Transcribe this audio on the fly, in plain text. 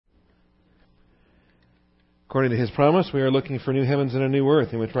According to His promise, we are looking for new heavens and a new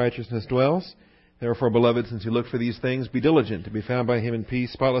earth in which righteousness dwells. Therefore, beloved, since you look for these things, be diligent to be found by Him in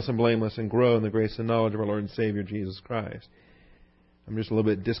peace, spotless and blameless, and grow in the grace and knowledge of our Lord and Savior, Jesus Christ. I'm just a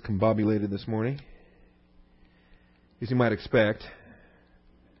little bit discombobulated this morning, as you might expect.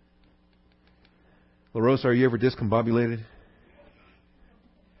 LaRosa, are you ever discombobulated?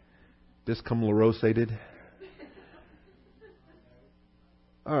 Discombobulated?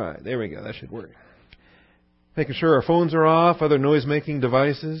 All right, there we go. That should work. Making sure our phones are off, other noise-making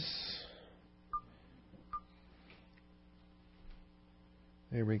devices.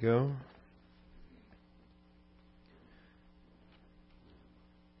 There we go.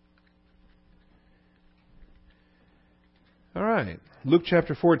 All right. Luke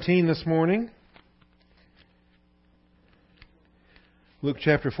chapter 14 this morning. Luke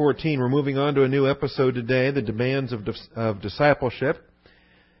chapter 14. We're moving on to a new episode today, the demands of discipleship.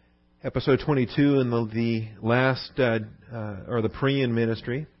 Episode 22 in the last, or the Perean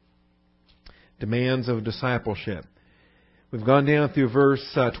ministry. Demands of discipleship. We've gone down through verse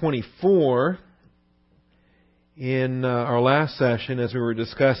 24 in our last session as we were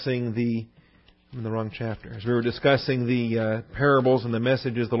discussing I'm in the wrong chapter. As we were discussing the parables and the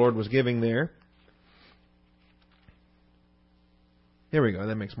messages the Lord was giving there. There we go.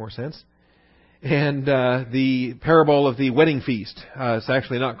 That makes more sense. And the parable of the wedding feast. It's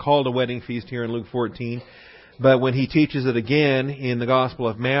actually not called a wedding feast here in Luke 14. But when He teaches it again in the Gospel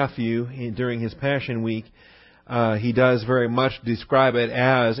of Matthew during His Passion Week, He does very much describe it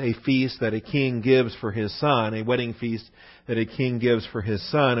as a feast that a king gives for his son, a wedding feast that a king gives for his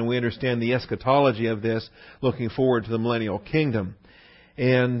son. And we understand the eschatology of this, looking forward to the millennial kingdom.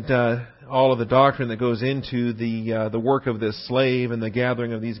 And all of the doctrine that goes into the work of this slave and the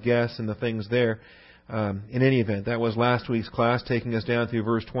gathering of these guests and the things there. In any event, that was last week's class, taking us down through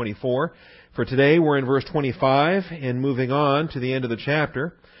verse 24. For today, we're in verse 25 and moving on to the end of the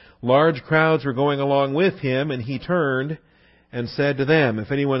chapter. Large crowds were going along with Him, and He turned and said to them, If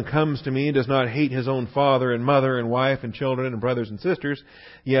anyone comes to me and does not hate his own father and mother and wife and children and brothers and sisters,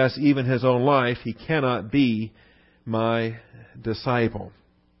 yes, even his own life, he cannot be my disciple.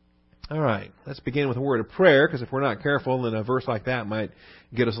 All right, let's begin with a word of prayer, because if we're not careful, then a verse like that might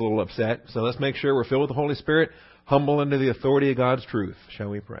get us a little upset. So let's make sure we're filled with the Holy Spirit, humble under the authority of God's truth. Shall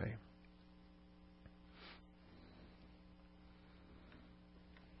we pray?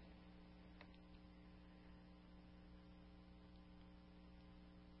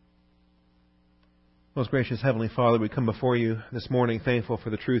 Most gracious Heavenly Father, we come before You this morning thankful for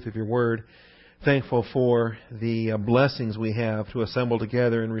the truth of Your Word, thankful for the blessings we have to assemble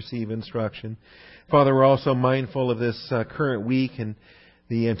together and receive instruction. Father, we're also mindful of this current week and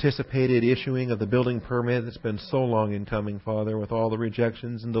the anticipated issuing of the building permit that's been so long in coming, Father, with all the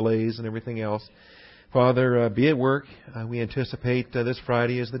rejections and delays and everything else. Father, be at work. We anticipate this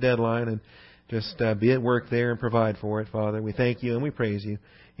Friday is the deadline, and just be at work there and provide for it, Father. We thank You and we praise You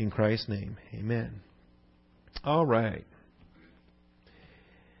in Christ's name. Amen. All right.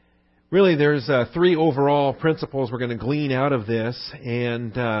 Really, there's three overall principles we're going to glean out of this,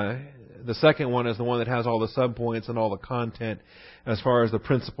 and the second one is the one that has all the subpoints and all the content as far as the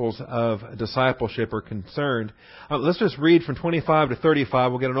principles of discipleship are concerned. Let's just read from 25 to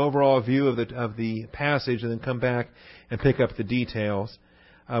 35. We'll get an overall view of the passage and then come back and pick up the details.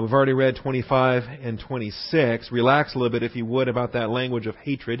 We've already read 25 and 26. Relax a little bit, if you would, about that language of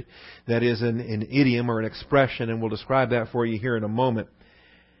hatred. That is an idiom or an expression, and we'll describe that for you here in a moment.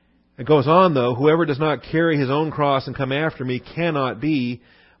 It goes on, though, Whoever does not carry his own cross and come after me cannot be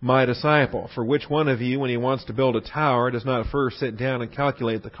my disciple. For which one of you, when he wants to build a tower, does not first sit down and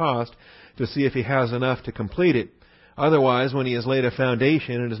calculate the cost to see if he has enough to complete it? Otherwise, when he has laid a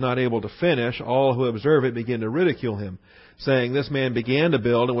foundation and is not able to finish, all who observe it begin to ridicule him, saying, This man began to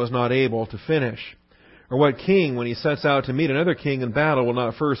build and was not able to finish. Or what king, when he sets out to meet another king in battle, will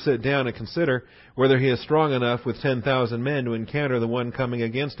not first sit down and consider whether he is strong enough with 10,000 men to encounter the one coming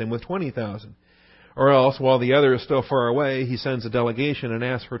against him with 20,000? Or else, while the other is still far away, he sends a delegation and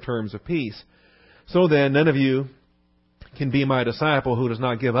asks for terms of peace. So then, none of you can be my disciple who does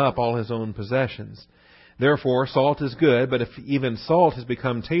not give up all his own possessions. Therefore, salt is good, but if even salt has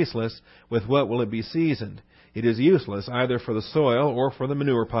become tasteless, with what will it be seasoned? It is useless either for the soil or for the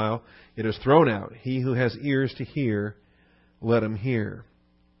manure pile. It is thrown out. He who has ears to hear, let him hear.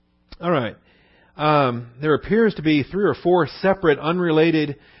 All right. There appears to be 3 or 4 separate,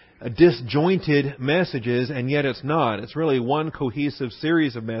 unrelated, disjointed messages, and yet it's not. It's really one cohesive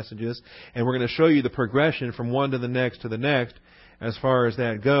series of messages, and we're going to show you the progression from one to the next as far as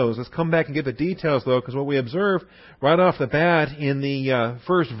that goes. Let's come back and get the details, though, because what we observe right off the bat in the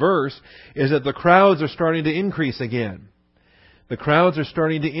first verse is that the crowds are starting to increase again. The crowds are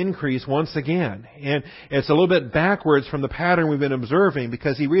starting to increase once again. And it's a little bit backwards from the pattern we've been observing,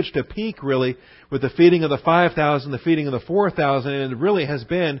 because he reached a peak, really, with the feeding of the 5,000, the feeding of the 4,000, and it really has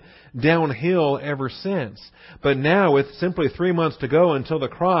been downhill ever since. But now, with simply 3 months to go until the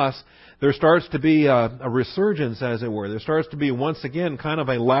cross, there starts to be a resurgence, as it were. There starts to be, once again, kind of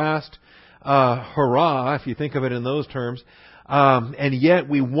a last hurrah, if you think of it in those terms. And yet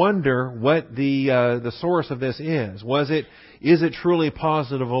we wonder what the source of this is. Is it truly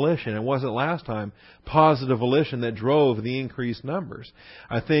positive volition? And was it last time positive volition that drove the increased numbers?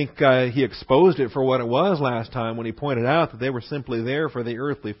 I think he exposed it for what it was last time when he pointed out that they were simply there for the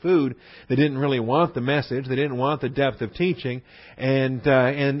earthly food. They didn't really want the message. They didn't want the depth of teaching, and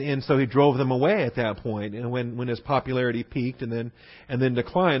so he drove them away at that point. And when his popularity peaked and then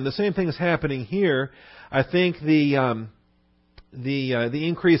declined, the same thing is happening here. I think the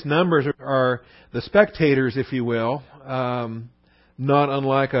increased numbers are the spectators, if you will, not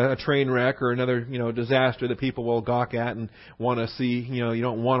unlike a train wreck or another, disaster that people will gawk at and want to see, you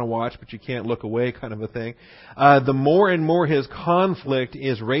don't want to watch, but you can't look away kind of a thing. The more and more his conflict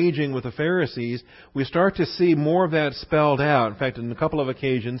is raging with the Pharisees, we start to see more of that spelled out. In fact, on a couple of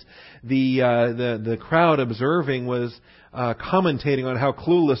occasions, the crowd observing was commentating on how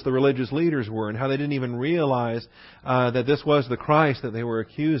clueless the religious leaders were and how they didn't even realize that this was the Christ that they were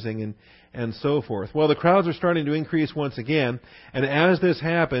accusing and so forth. Well, the crowds are starting to increase once again, and as this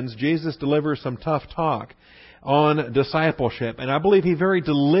happens, Jesus delivers some tough talk on discipleship, and I believe he very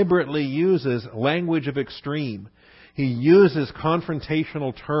deliberately uses language of extreme. He uses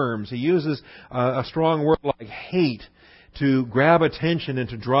confrontational terms. He uses a strong word like hate to grab attention and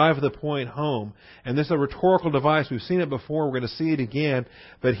to drive the point home. And this is a rhetorical device. We've seen it before. We're going to see it again.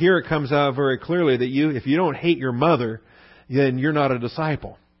 But here it comes out very clearly that if you don't hate your mother, then you're not a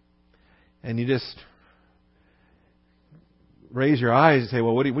disciple. And you just raise your eyes and say,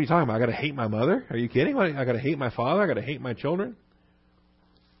 well, what are you talking about? I got to hate my mother? Are you kidding? I got to hate my father? I got to hate my children?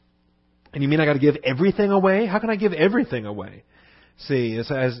 And you mean I got to give everything away? How can I give everything away? See, as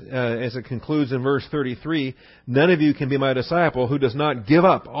it concludes in verse 33, none of you can be my disciple who does not give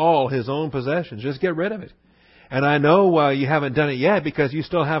up all his own possessions. Just get rid of it. And I know you haven't done it yet because you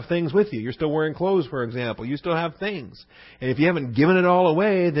still have things with you. You're still wearing clothes, for example. You still have things. And if you haven't given it all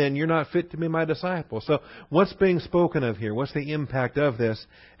away, then you're not fit to be my disciple. So what's being spoken of here? What's the impact of this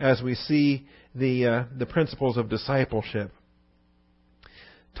as we see the principles of discipleship?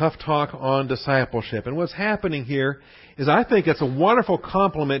 Tough talk on discipleship. And what's happening here is I think it's a wonderful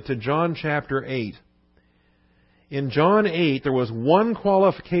complement to John chapter 8. In John 8, there was one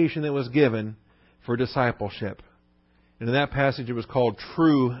qualification that was given for discipleship. And in that passage it was called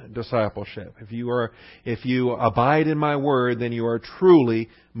true discipleship. If you abide in my word, then you are truly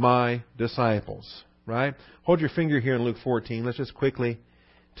my disciples. Right? Hold your finger here in Luke 14. Let's just quickly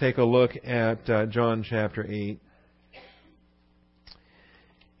take a look at John chapter 8.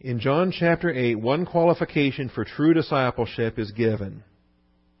 In John chapter 8, one qualification for true discipleship is given.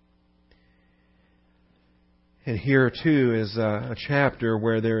 And here, too, is a chapter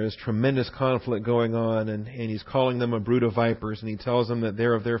where there is tremendous conflict going on, and he's calling them a brood of vipers, and he tells them that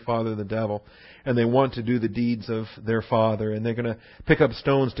they're of their father, the devil, and they want to do the deeds of their father, and they're going to pick up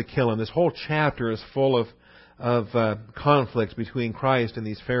stones to kill him. This whole chapter is full of conflicts between Christ and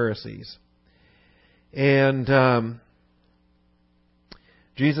these Pharisees. And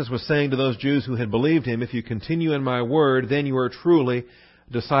Jesus was saying to those Jews who had believed him, if you continue in my word, then you are truly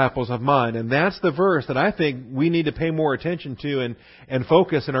disciples of mine. And that's the verse that I think we need to pay more attention to and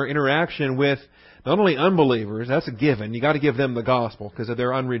focus in our interaction with not only unbelievers, that's a given. You got to give them the gospel, because if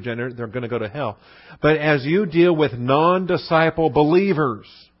they're unregenerate, they're going to go to hell. But as you deal with non-disciple believers,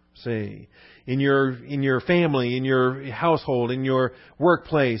 see, in your family, in your household, in your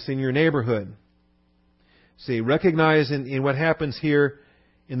workplace, in your neighborhood, see, recognize in what happens here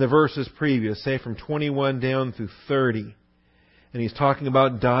in the verses previous, say from 21 down through 30. And he's talking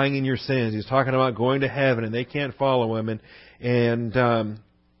about dying in your sins. He's talking about going to heaven, and they can't follow him. And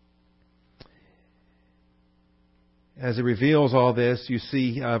as he reveals all this, you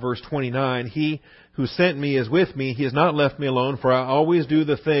see verse 29, he who sent me is with me. He has not left me alone, for I always do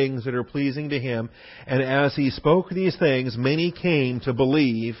the things that are pleasing to him. And as he spoke these things, many came to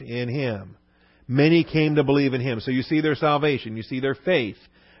believe in him. Many came to believe in him. So you see their salvation. You see their faith.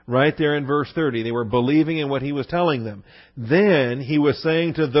 Right there in verse 30. They were believing in what he was telling them. Then he was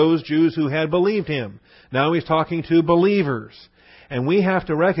saying to those Jews who had believed him. Now he's talking to believers. And we have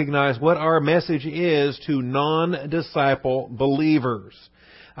to recognize what our message is to non-disciple believers.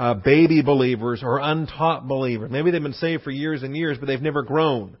 Baby believers or untaught believers. Maybe they've been saved for years and years, but they've never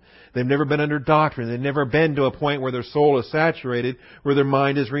grown. They've never been under doctrine. They've never been to a point where their soul is saturated, where their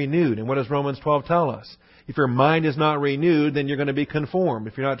mind is renewed. And what does Romans 12 tell us? If your mind is not renewed, then you're going to be conformed.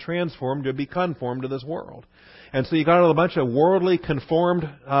 If you're not transformed, you'll be conformed to this world. And so you got a bunch of worldly, conformed,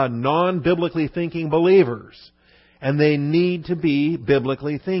 non-biblically thinking believers. And they need to be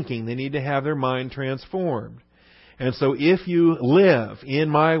biblically thinking. They need to have their mind transformed. And so if you live in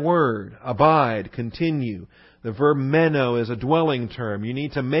my word, abide, continue. The verb meno is a dwelling term. You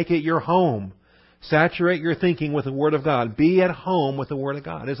need to make it your home. Saturate your thinking with the Word of God. Be at home with the Word of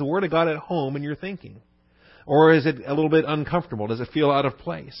God. Is the Word of God at home in your thinking? Or is it a little bit uncomfortable? Does it feel out of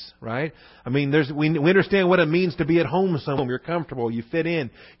place? Right? I mean, we understand what it means to be at home somewhere. You're comfortable. You fit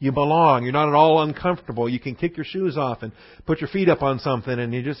in. You belong. You're not at all uncomfortable. You can kick your shoes off and put your feet up on something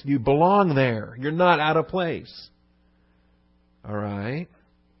and you belong there. You're not out of place. All right?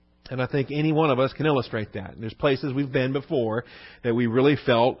 And I think any one of us can illustrate that. There's places we've been before that we really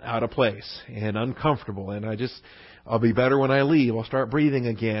felt out of place and uncomfortable. And I'll be better when I leave. I'll start breathing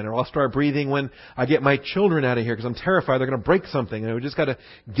again. Or I'll start breathing when I get my children out of here because I'm terrified they're going to break something. And we just got to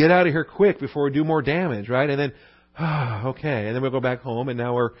get out of here quick before we do more damage, right? And then, okay. And then we'll go back home and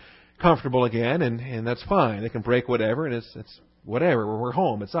now we're comfortable again and that's fine. They can break whatever and it's whatever. We're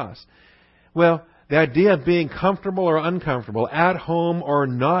home. It's us. Well, the idea of being comfortable or uncomfortable, at home or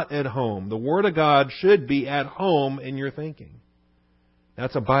not at home. The Word of God should be at home in your thinking.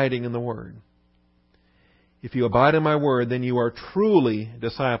 That's abiding in the Word. If you abide in my Word, then you are truly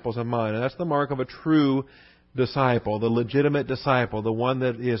disciples of mine. And that's the mark of a true disciple, the legitimate disciple, the one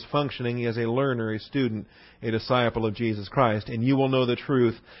that is functioning as a learner, a student, a disciple of Jesus Christ. And you will know the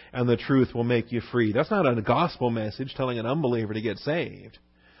truth, and the truth will make you free. That's not a gospel message telling an unbeliever to get saved.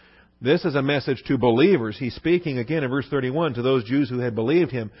 This is a message to believers. He's speaking again in verse 31 to those Jews who had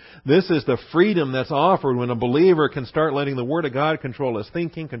believed him. This is the freedom that's offered when a believer can start letting the Word of God control his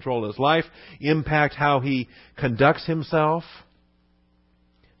thinking, control his life, impact how he conducts himself.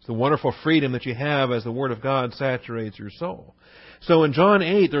 It's the wonderful freedom that you have as the Word of God saturates your soul. So in John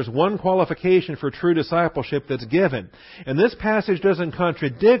 8, there's one qualification for true discipleship that's given. And this passage doesn't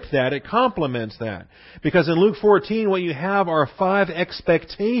contradict that, it complements that. Because in Luke 14, what you have are 5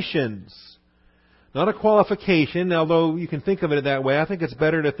 expectations. Not a qualification, although you can think of it that way. I think it's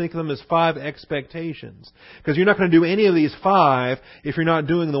better to think of them as 5 expectations. Because you're not going to do any of these 5 if you're not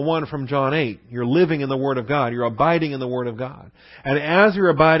doing the one from John 8. You're living in the Word of God. You're abiding in the Word of God. And as you're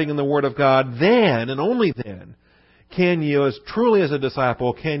abiding in the Word of God, then, and only then, can you, as truly as a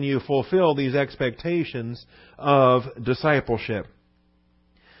disciple, can you fulfill these expectations of discipleship?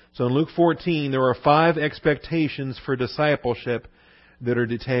 So in Luke 14, there are 5 expectations for discipleship that are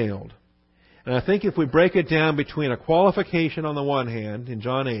detailed. And I think if we break it down between a qualification on the one hand, in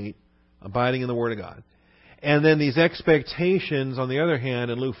John 8, abiding in the Word of God, and then these expectations on the other hand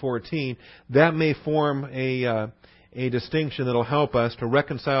in Luke 14, that may form a distinction that will help us to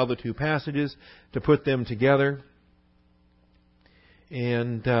reconcile the two passages, to put them together,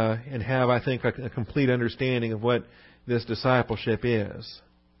 and have, I think, a complete understanding of what this discipleship is.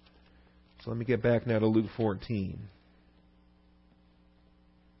 So let me get back now to Luke 14.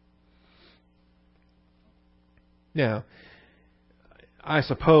 Now, I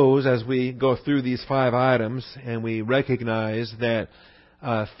suppose as we go through these 5 items and we recognize that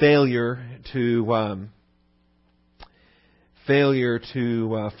failure to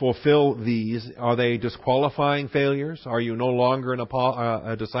fulfill these, are they disqualifying failures? Are you no longer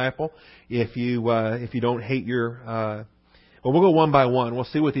a disciple if you don't hate your? Well, we'll go one by one. We'll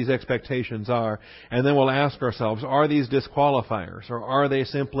see what these expectations are, and then we'll ask ourselves: are these disqualifiers, or are they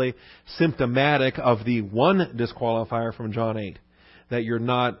simply symptomatic of the one disqualifier from John 8, that you're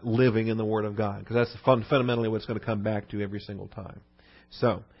not living in the Word of God? Because that's fundamentally what it's going to come back to every single time.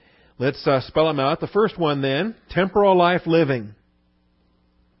 So, let's spell them out. The first one then, temporal life living.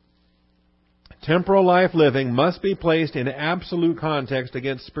 Temporal life living must be placed in absolute context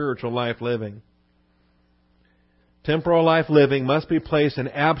against spiritual life living. Temporal life living must be placed in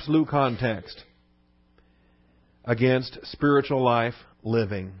absolute context against spiritual life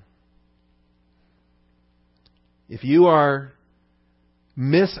living. If you are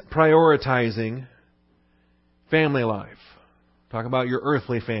misprioritizing family life, talk about your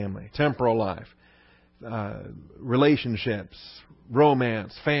earthly family, temporal life, relationships,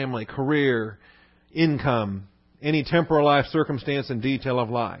 romance, family, career, income, any temporal life circumstance and detail of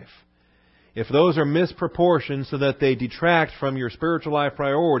life. If those are misproportioned so that they detract from your spiritual life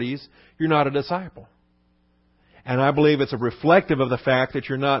priorities, you're not a disciple. And I believe it's a reflective of the fact that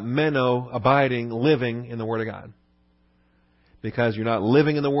you're not abiding, living in the Word of God. Because you're not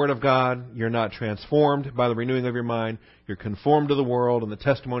living in the Word of God, you're not transformed by the renewing of your mind, you're conformed to the world, and the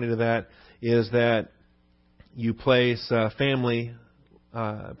testimony to that is that you place family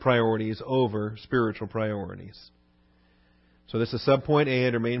priorities over spiritual priorities. So this is subpoint A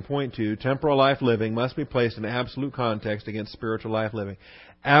under main point 2. Temporal life living must be placed in absolute context against spiritual life living.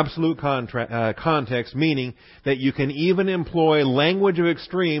 Absolute context, meaning that you can even employ language of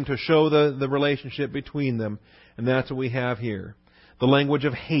extreme to show the relationship between them. And that's what we have here. The language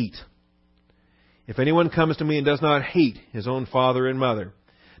of hate. If anyone comes to me and does not hate his own father and mother.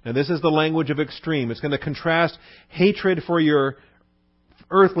 Now this is the language of extreme. It's going to contrast hatred for your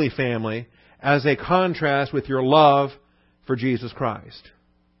earthly family as a contrast with your love for Jesus Christ.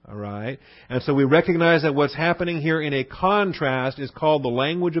 All right? And so we recognize that what's happening here in a contrast is called the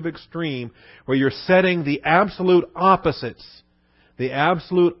language of extreme, where you're setting the absolute opposites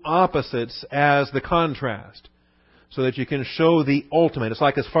as the contrast, so that you can show the ultimate. It's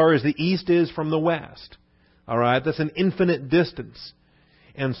like as far as the east is from the west. All right? That's an infinite distance.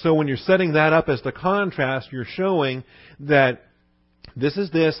 And so when you're setting that up as the contrast, you're showing that this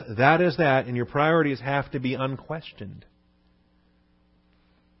is this, that is that, and your priorities have to be unquestioned.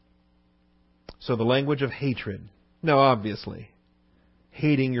 So the language of hatred. Now, obviously,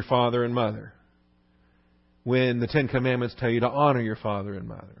 hating your father and mother, when the Ten Commandments tell you to honor your father and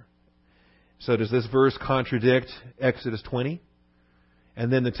mother. So does this verse contradict Exodus 20?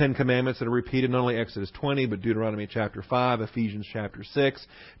 And then the Ten Commandments that are repeated, not only Exodus 20, but Deuteronomy chapter 5, Ephesians chapter 6.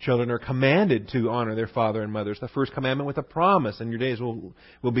 Children are commanded to honor their father and mother. It's the first commandment with a promise, and your days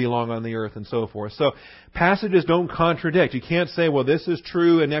will be long on the earth, and so forth. So passages don't contradict. You can't say, well, this is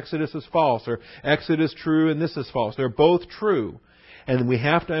true and Exodus is false, or Exodus true and this is false. They're both true. And we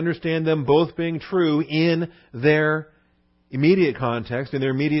have to understand them both being true in their immediate context, in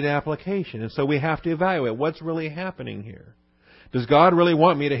their immediate application. And so we have to evaluate what's really happening here. Does God really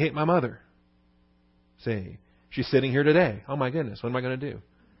want me to hate my mother? See, she's sitting here today. Oh my goodness, what am I going to do?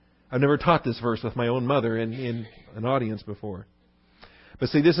 I've never taught this verse with my own mother in an audience before. But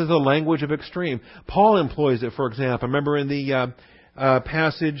see, this is the language of extreme. Paul employs it, for example. Remember in the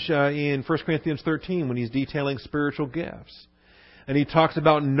passage in 1 Corinthians 13 when he's detailing spiritual gifts. And he talks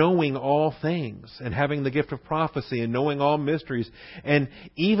about knowing all things and having the gift of prophecy and knowing all mysteries. And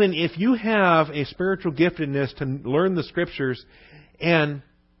even if you have a spiritual giftedness to learn the Scriptures and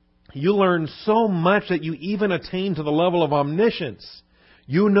you learn so much that you even attain to the level of omniscience,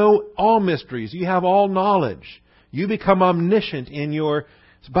 you know all mysteries, you have all knowledge, you become omniscient in your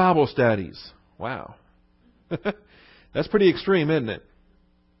Bible studies. Wow. That's pretty extreme, isn't it?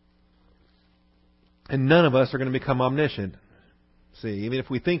 And none of us are going to become omniscient. See, even if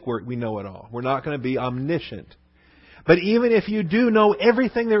we think we know it all, we're not going to be omniscient. But even if you do know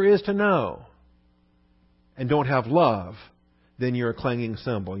everything there is to know and don't have love, then you're a clanging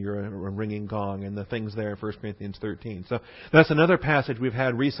cymbal, you're a ringing gong, and the things there in 1 Corinthians 13. So that's another passage we've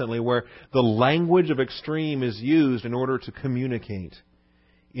had recently where the language of extreme is used in order to communicate.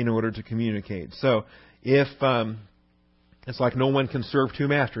 So if it's like no one can serve two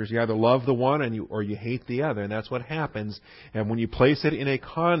masters. You either love the one or you hate the other. And that's what happens. And when you place it in a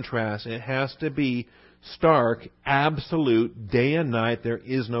contrast, it has to be stark, absolute, day and night. There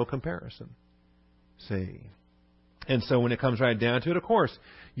is no comparison. See? And so when it comes right down to it, of course,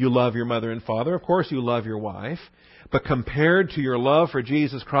 you love your mother and father. Of course, you love your wife. But compared to your love for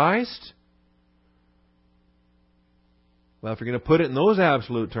Jesus Christ, well, if you're going to put it in those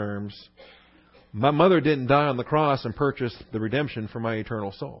absolute terms, my mother didn't die on the cross and purchase the redemption for my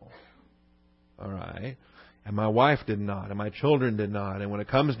eternal soul. All right? And my wife did not, and my children did not. And when it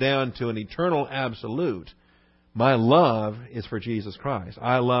comes down to an eternal absolute, my love is for Jesus Christ.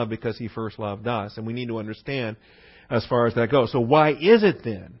 I love because He first loved us. And we need to understand as far as that goes. So why is it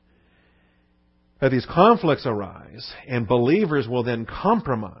then that these conflicts arise and believers will then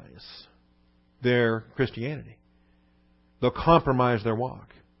compromise their Christianity? They'll compromise their walk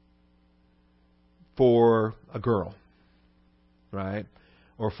for a girl, right?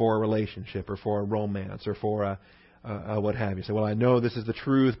 Or for a relationship, or for a romance, or for a what have you. So, well, I know this is the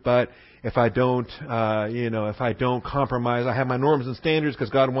truth, but if I don't, if I don't compromise, I have my norms and standards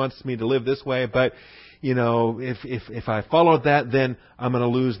because God wants me to live this way. But, if I follow that, then I'm going to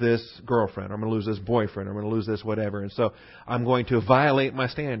lose this girlfriend, or I'm going to lose this boyfriend, or I'm going to lose this whatever. And so I'm going to violate my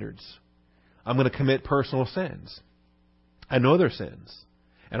standards. I'm going to commit personal sins. I know they're sins,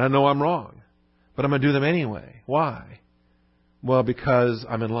 and I know I'm wrong. But I'm going to do them anyway. Why? Well, because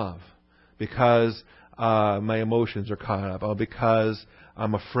I'm in love. Because my emotions are caught up. Because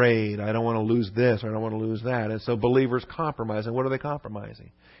I'm afraid. I don't want to lose this or I don't want to lose that. And so believers compromise. And what are they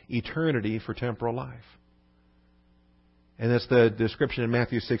compromising? Eternity for temporal life. And that's the description in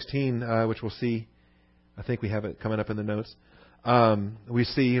Matthew 16, which we'll see. I think we have it coming up in the notes. We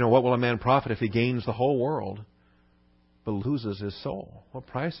see, what will a man profit if he gains the whole world but loses his soul? What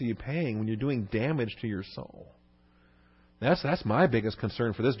price are you paying when you're doing damage to your soul? That's my biggest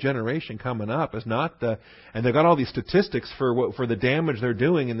concern for this generation coming up. Is not and they've got all these statistics for the damage they're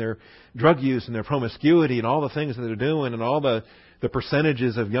doing in their drug use and their promiscuity and all the things that they're doing and all the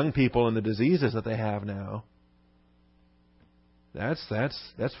percentages of young people and the diseases that they have now. That's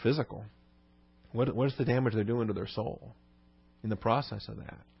physical. What is the damage they're doing to their soul in the process of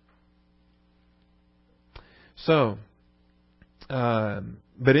that? So,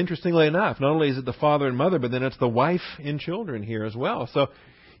 but interestingly enough, not only is it the father and mother, but then it's the wife and children here as well. So,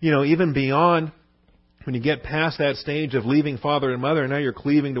 even beyond, when you get past that stage of leaving father and mother, and now you're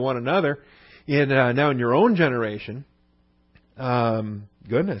cleaving to one another, now in your own generation,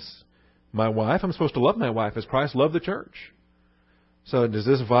 goodness, my wife, I'm supposed to love my wife as Christ loved the church. So does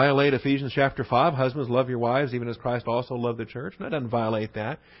this violate Ephesians chapter 5? Husbands, love your wives even as Christ also loved the church. No, it doesn't violate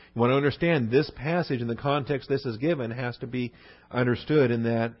that. You want to understand this passage in the context this is given has to be understood in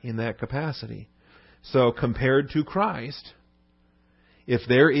that capacity. So compared to Christ, now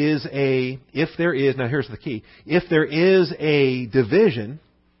here's the key. If there is a division,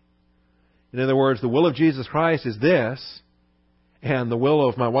 in other words, the will of Jesus Christ is this, and the will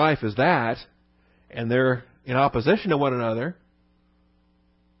of my wife is that, and they're in opposition to one another,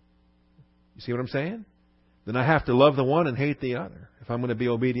 you see what I'm saying? Then I have to love the one and hate the other if I'm going to be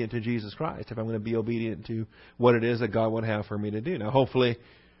obedient to Jesus Christ, if I'm going to be obedient to what it is that God would have for me to do. Now, hopefully,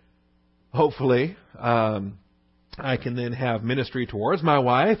 I can then have ministry towards my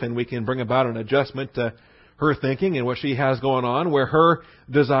wife, and we can bring about an adjustment to her thinking and what she has going on, where her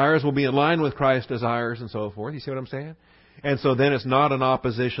desires will be in line with Christ's desires and so forth. You see what I'm saying? And so then it's not an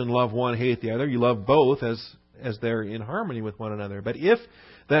opposition, love one, hate the other. You love both as they're in harmony with one another. But if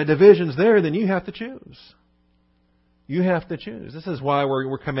that division's there, then you have to choose. You have to choose. This is why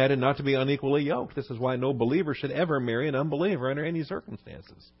we're commanded not to be unequally yoked. This is why no believer should ever marry an unbeliever under any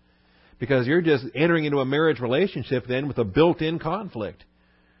circumstances. Because you're just entering into a marriage relationship then with a built-in conflict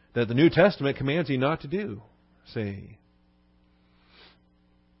that the New Testament commands you not to do. See?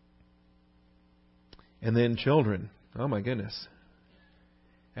 And then children. Oh my goodness.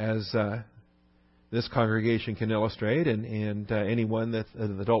 As this congregation can illustrate, and anyone that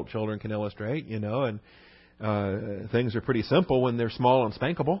adult children can illustrate, and things are pretty simple when they're small and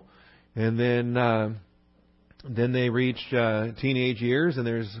spankable, and then they reach teenage years, and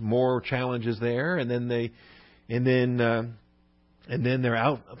there's more challenges there, and then they're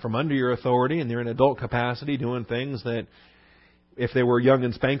out from under your authority, and they're in adult capacity doing things that, if they were young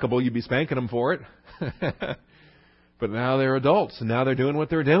and spankable, you'd be spanking them for it. But now they're adults, and now they're doing what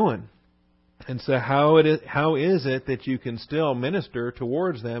they're doing. And so how is it that you can still minister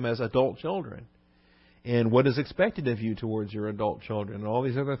towards them as adult children? And what is expected of you towards your adult children and all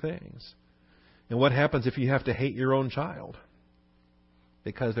these other things? And what happens if you have to hate your own child?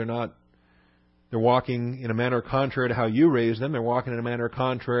 Because they're walking in a manner contrary to how you raised them. They're walking in a manner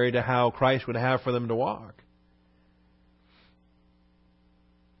contrary to how Christ would have for them to walk.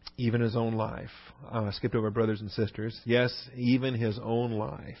 Even his own life. I skipped over brothers and sisters. Yes, even his own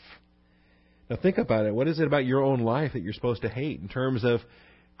life. Now think about it. What is it about your own life that you're supposed to hate in terms of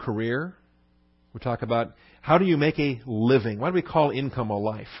career? We talk about how do you make a living? Why do we call income a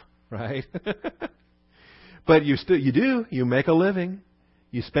life, right? But you make a living.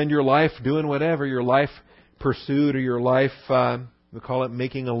 You spend your life doing whatever, your life pursuit or your life, we call it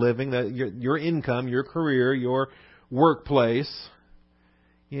making a living, that your income, your career, your workplace,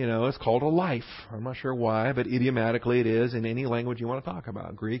 it's called a life. I'm not sure why, but idiomatically it is in any language you want to talk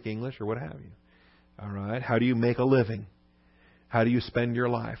about, Greek, English, or what have you. All right. How do you make a living? How do you spend your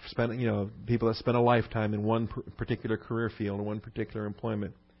life? People that spend a lifetime in one particular career field or one particular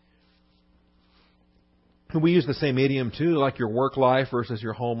employment. And we use the same idiom too, like your work life versus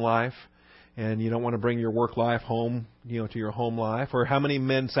your home life. And you don't want to bring your work life home, to your home life. Or how many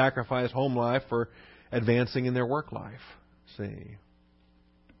men sacrifice home life for advancing in their work life? See.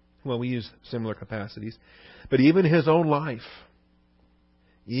 Well, we use similar capacities. But even his own life,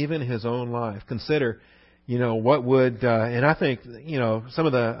 consider, what would, and I think, some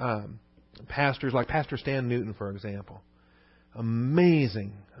of the pastors, like Pastor Stan Newton, for example,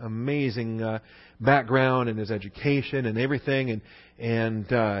 amazing background in his education and everything,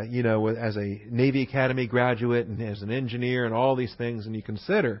 and as a Navy Academy graduate and as an engineer and all these things, and you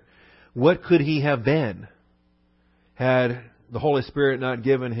consider, what could he have been had the Holy Spirit not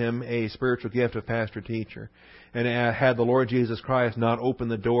given him a spiritual gift of pastor-teacher, and had the Lord Jesus Christ not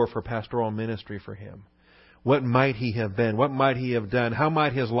opened the door for pastoral ministry for him, what might he have been? What might he have done? How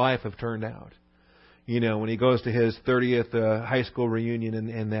might his life have turned out? When he goes to his 30th high school reunion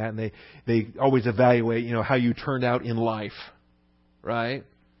and they always evaluate, how you turned out in life, right?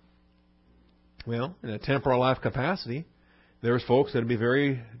 Well, in a temporal life capacity, there's folks that would be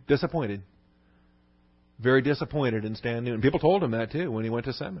very disappointed. Very disappointed in Stan Newton. People told him that too when he went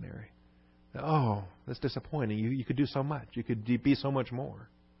to seminary. Oh, that's disappointing. You could do so much. You could be so much more.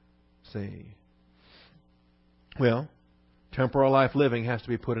 See. Well, temporal life living has to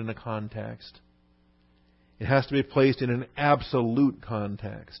be put in a context. It has to be placed in an absolute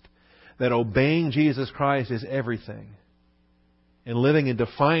context. That obeying Jesus Christ is everything. And living in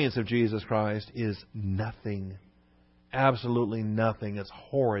defiance of Jesus Christ is nothing. Absolutely nothing. It's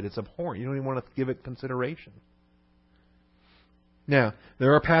horrid. It's abhorrent. You don't even want to give it consideration. Now,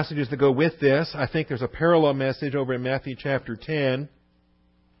 there are passages that go with this. I think there's a parallel message over in Matthew chapter 10.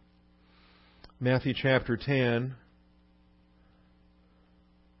 Matthew chapter 10.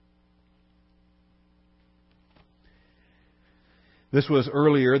 This was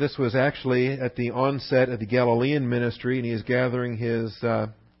earlier. This was actually at the onset of the Galilean ministry, and he is gathering his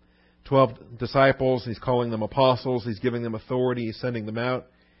 12 disciples. He's calling them apostles. He's giving them authority. He's sending them out.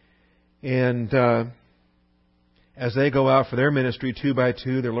 And as they go out for their ministry 2 by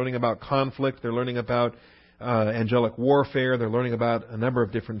 2, they're learning about conflict. They're learning about angelic warfare. They're learning about a number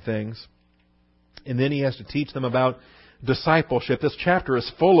of different things. And then he has to teach them about discipleship. This chapter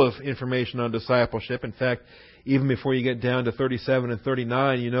is full of information on discipleship. In fact, even before you get down to 37 and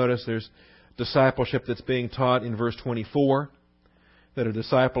 39, you notice there's discipleship that's being taught in verse 24. That a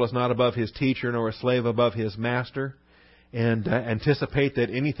disciple is not above his teacher, nor a slave above his master. And anticipate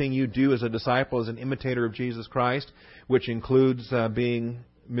that anything you do as a disciple is an imitator of Jesus Christ, which includes being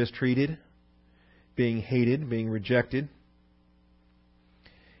mistreated, being hated, being rejected.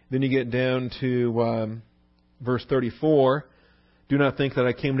 Then you get down to verse 34. Do not think that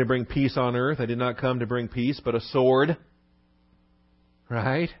I came to bring peace on earth. I did not come to bring peace, but a sword.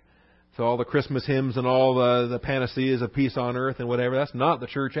 Right? So all the Christmas hymns and all the panaceas of peace on earth and whatever, that's not the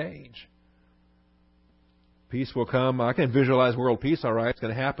church age. Peace will come. I can visualize world peace all right. It's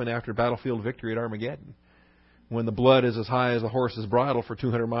going to happen after battlefield victory at Armageddon, when the blood is as high as the horse's bridle for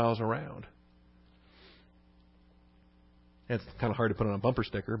 200 miles around. It's kind of hard to put on a bumper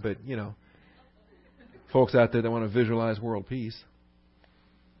sticker, but, folks out there that want to visualize world peace.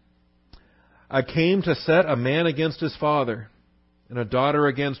 I came to set a man against his father, and a daughter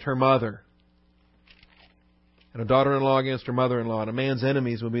against her mother, and a daughter-in-law against her mother-in-law. And a man's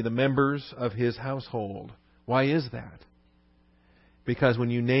enemies will be the members of his household. Why is that? Because when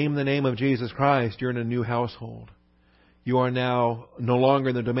you name the name of Jesus Christ, you're in a new household. You are now no longer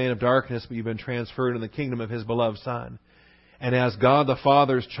in the domain of darkness, but you've been transferred in the kingdom of His beloved Son. And as God the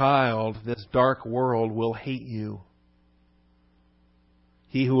Father's child, this dark world will hate you.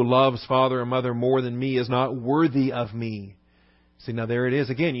 He who loves father or mother more than me is not worthy of me. See, now there it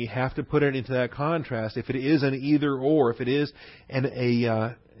is again. You have to put it into that contrast. If it is an either or, if it is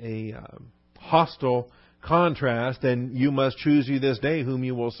a hostile contrast, then you must choose you this day whom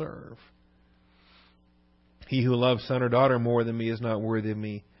you will serve. He who loves son or daughter more than me is not worthy of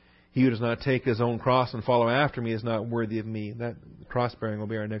me. He who does not take his own cross and follow after me is not worthy of me. That cross-bearing will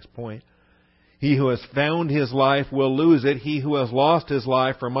be our next point. He who has found his life will lose it. He who has lost his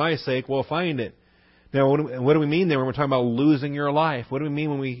life for my sake will find it. Now, what do we mean there when we're talking about losing your life? What do we mean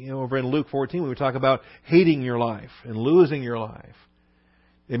when we, over in Luke 14, when we talk about hating your life and losing your life?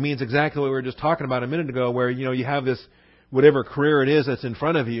 It means exactly what we were just talking about a minute ago, where, you have this, whatever career it is that's in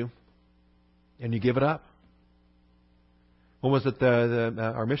front of you, and you give it up. What was it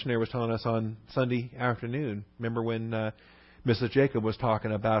our missionary was telling us on Sunday afternoon? Remember when Mrs. Jacob was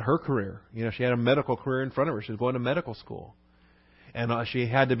talking about her career? She had a medical career in front of her. She was going to medical school. And she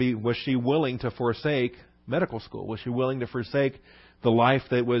had to be, was she willing to forsake medical school? Was she willing to forsake the life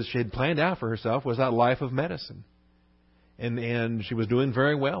that she had planned out for herself? Was that life of medicine? And she was doing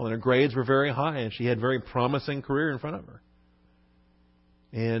very well, and her grades were very high, and she had a very promising career in front of her.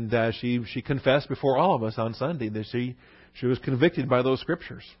 And she confessed before all of us on Sunday that she was convicted by those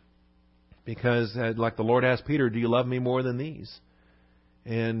scriptures. Because, like the Lord asked Peter, do you love me more than these?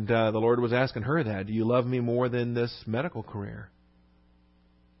 And the Lord was asking her that. Do you love me more than this medical career?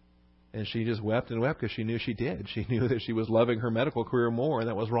 And she just wept and wept because she knew she did. She knew that she was loving her medical career more, and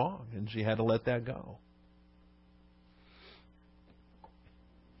that was wrong. And she had to let that go.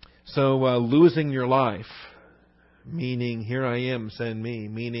 So losing your life, meaning here I am, send me,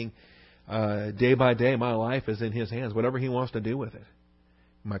 meaning Day by day, my life is in His hands. Whatever He wants to do with it.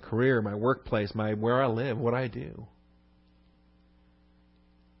 My career, my workplace, where I live, what I do.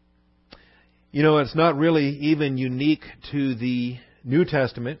 You know, it's not really even unique to the New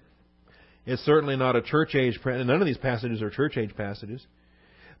Testament. It's certainly not a church age. None of these passages are church age passages.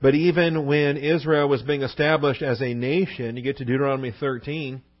 But even when Israel was being established as a nation, you get to Deuteronomy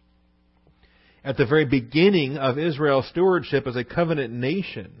 13. At the very beginning of Israel's stewardship as a covenant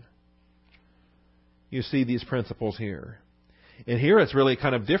nation, you see these principles here. And here it's really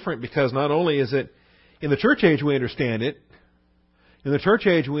kind of different because not only is it, in the church age we understand it. In the church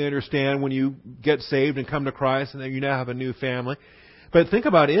age we understand when you get saved and come to Christ and then you now have a new family. But think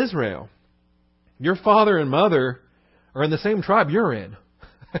about Israel. Your father and mother are in the same tribe you're in.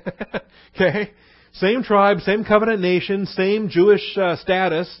 Okay? Same tribe, same covenant nation, same Jewish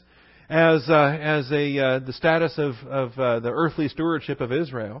status as the status of the earthly stewardship of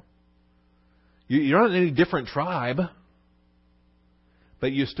Israel. You're not in any different tribe.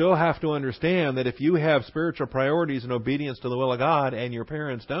 But you still have to understand that if you have spiritual priorities and obedience to the will of God and your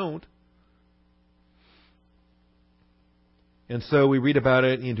parents don't. And so we read about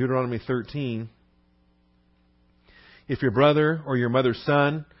it in Deuteronomy 13. If your brother or your mother's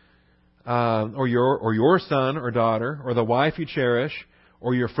son, or your son or daughter, or the wife you cherish,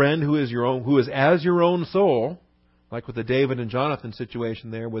 or your friend who is as your own soul, like with the David and Jonathan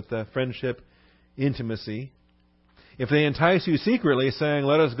situation there with friendship, intimacy, if they entice you secretly, saying,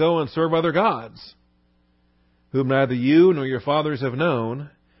 "Let us go and serve other gods, whom neither you nor your fathers have known,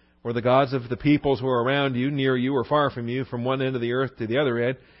 or the gods of the peoples who are around you, near you or far from you, from one end of the earth to the other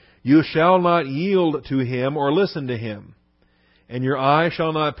end, you shall not yield to him or listen to him. And your eye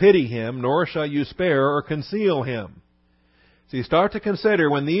shall not pity him, nor shall you spare or conceal him." So you start to consider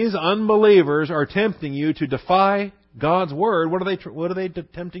when these unbelievers are tempting you to defy God's word, what are they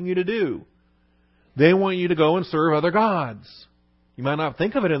tempting you to do? They want you to go and serve other gods. You might not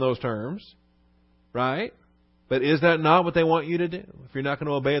think of it in those terms, right? But is that not what they want you to do? If you're not going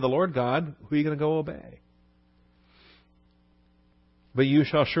to obey the Lord God, who are you going to go obey? But you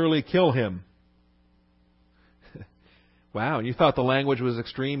shall surely kill him. Wow, you thought the language was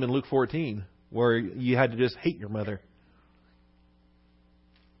extreme in Luke 14, where you had to just hate your mother.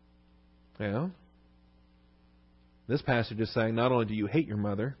 Well, this passage is saying not only do you hate your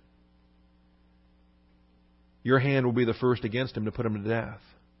mother, your hand will be the first against him to put him to death.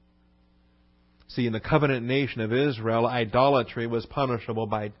 See, in the covenant nation of Israel, idolatry was punishable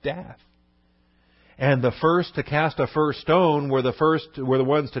by death. And the first to cast a first stone were the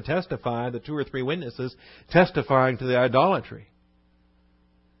ones to testify, the 2 or 3 witnesses testifying to the idolatry.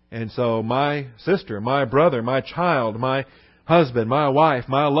 And so my sister, my brother, my child, my husband, my wife,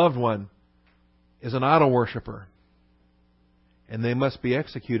 my loved one is an idol worshiper. And they must be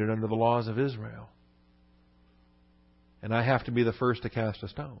executed under the laws of Israel. And I have to be the first to cast a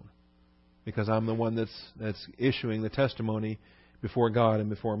stone, because I'm the one that's issuing the testimony before God and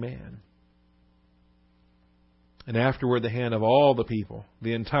before man. And afterward, the hand of all the people,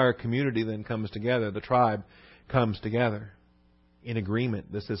 the entire community then comes together. The tribe comes together in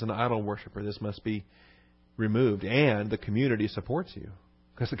agreement. This is an idol worshiper. This must be removed. And the community supports you,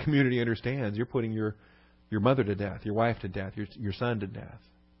 because the community understands you're putting your mother to death, your wife to death, your son to death.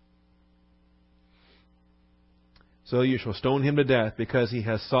 So you shall stone him to death, because he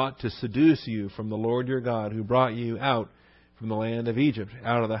has sought to seduce you from the Lord your God, who brought you out from the land of Egypt,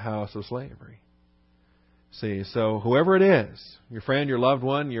 out of the house of slavery. See, so whoever it is, your friend, your loved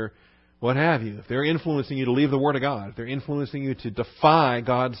one, your what have you, if they're influencing you to leave the Word of God, if they're influencing you to defy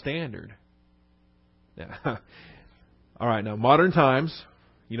God's standard. Yeah. All right, now modern times,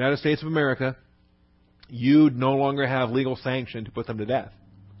 United States of America, you no longer have legal sanction to put them to death.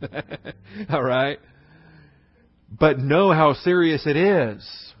 All right? But know how serious it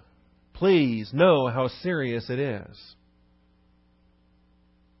is. Please know how serious it is.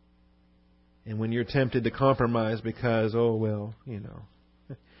 And when you're tempted to compromise because, and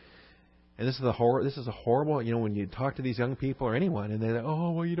this is a horrible, when you talk to these young people or anyone, and they're like,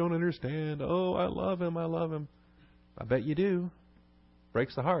 "Oh, well, you don't understand. Oh, I love him. I bet you do.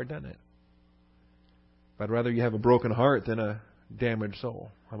 Breaks the heart, doesn't it? But I'd rather you have a broken heart than a damaged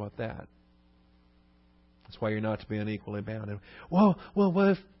soul. How about that? That's why you're not to be unequally bound. And, well, what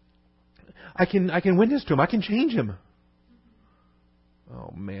if I can witness to him? I can change him.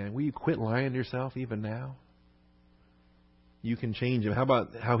 Oh, man, will you quit lying to yourself even now? You can change him. How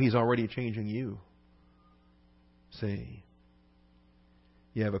about how he's already changing you? See,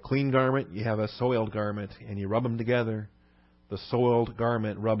 you have a clean garment, you have a soiled garment, and you rub them together. The soiled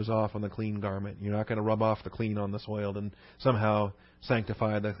garment rubs off on the clean garment. You're not going to rub off the clean on the soiled and somehow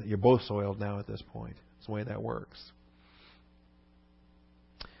sanctify you're both soiled now at this point. That's the way that works.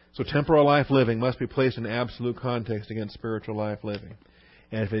 So temporal life living must be placed in absolute context against spiritual life living.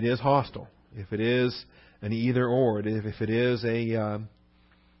 And if it is hostile, if it is an either or, if it is a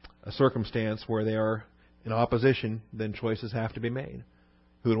circumstance where they are in opposition, then choices have to be made.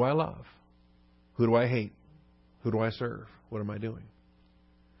 Who do I love? Who do I hate? Who do I serve? What am I doing?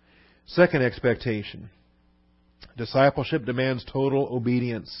 Second expectation. Discipleship demands total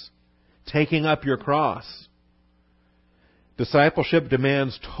obedience. Taking up your cross. Discipleship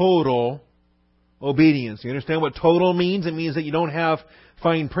demands total obedience. You understand what total means? It means that you don't have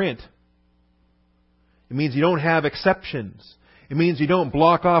fine print. It means you don't have exceptions. It means you don't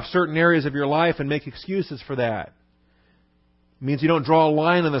block off certain areas of your life and make excuses for that. It means you don't draw a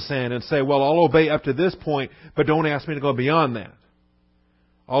line in the sand and say, well, I'll obey up to this point, but don't ask me to go beyond that.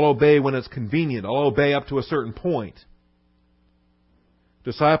 I'll obey when it's convenient. I'll obey up to a certain point.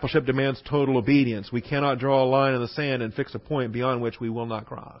 Discipleship demands total obedience. We cannot draw a line in the sand and fix a point beyond which we will not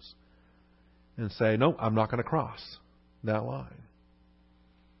cross. And say, no, I'm not going to cross that line.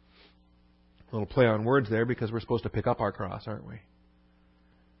 A little play on words there because we're supposed to pick up our cross, aren't we?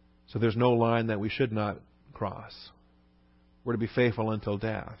 So there's no line that we should not cross. We're to be faithful until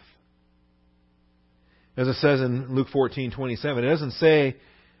death. As it says in Luke 14:27, it doesn't say,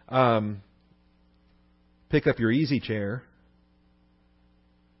 pick up your easy chair.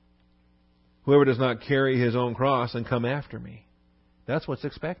 Whoever does not carry his own cross and come after me. That's what's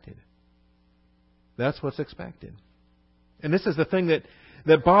expected. That's what's expected. And this is the thing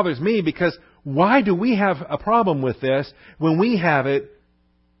that bothers me, because why do we have a problem with this when we have it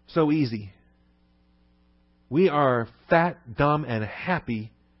so easy? We are fat, dumb, and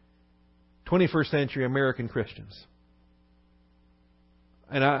happy 21st century American Christians.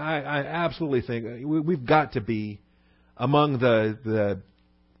 And I absolutely think we've got to be among the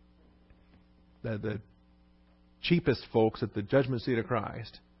cheapest folks at the judgment seat of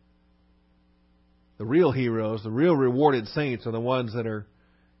Christ. The real heroes, the real rewarded saints are the ones that are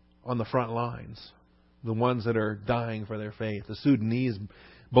on the front lines. The ones that are dying for their faith. The Sudanese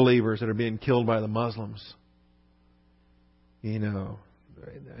believers that are being killed by the Muslims. You know,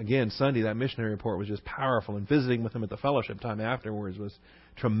 again, Sunday, that missionary report was just powerful. And visiting with them at the fellowship time afterwards was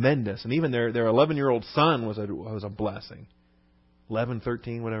tremendous. And even their 11-year-old son was a blessing. 11,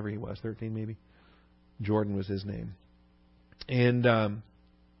 13, whatever he was. 13 maybe. Jordan was his name. And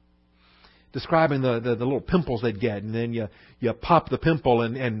describing the little pimples they'd get. And then you pop the pimple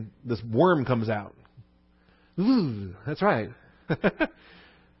and this worm comes out. Ooh, that's right.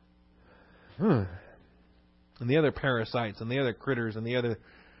 And the other parasites and the other critters and the other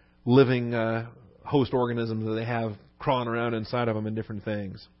living host organisms that they have crawling around inside of them and different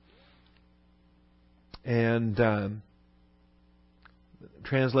things. And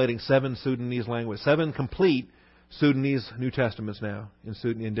translating 7 Sudanese languages, 7 complete Sudanese New Testaments now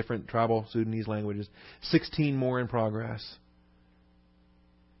in different tribal Sudanese languages, 16 more in progress.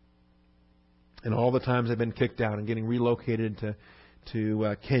 And all the times they've been kicked out and getting relocated to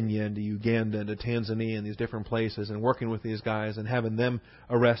Kenya and to Uganda and to Tanzania and these different places, and working with these guys and having them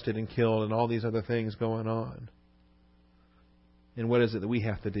arrested and killed and all these other things going on. And what is it that we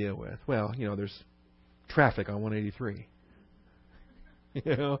have to deal with? Well, there's traffic on 183.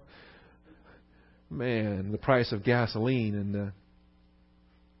 Man, the price of gasoline and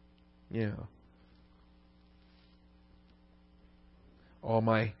all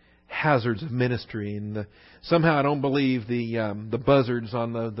my hazards of ministry, and somehow I don't believe the buzzards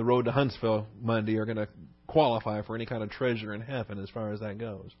on the road to Huntsville Monday are going to qualify for any kind of treasure in heaven as far as that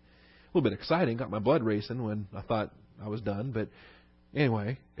goes. A little bit exciting, got my blood racing when I thought I was done, but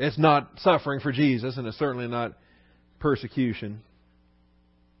anyway, it's not suffering for Jesus, and it's certainly not persecution.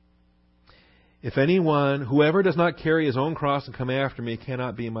 If whoever does not carry his own cross and come after me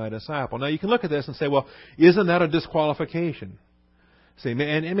cannot be my disciple. Now you can look at this and say, well, isn't that a disqualification? See,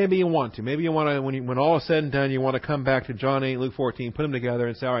 and maybe you want to. Maybe you want to, when all is said and done, you want to come back to John 8, Luke 14, put them together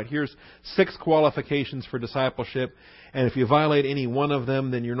and say, all right, here's 6 qualifications for discipleship, and if you violate any one of them,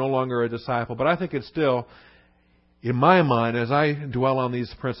 then you're no longer a disciple. But I think it's still, in my mind, as I dwell on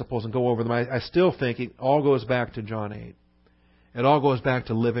these principles and go over them, I still think it all goes back to John 8. It all goes back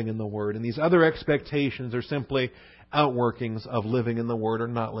to living in the Word. And these other expectations are simply outworkings of living in the Word or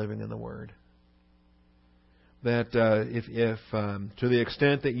not living in the Word. That if to the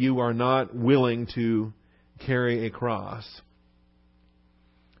extent that you are not willing to carry a cross,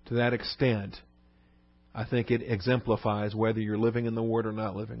 to that extent, I think it exemplifies whether you're living in the Word or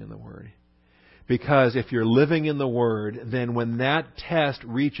not living in the Word. Because if you're living in the Word, then when that test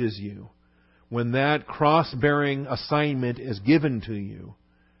reaches you, when that cross-bearing assignment is given to you,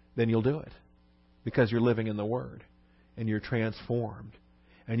 then you'll do it. Because you're living in the Word. And you're transformed.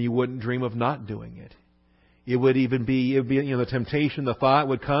 And you wouldn't dream of not doing it. It would be the temptation, the thought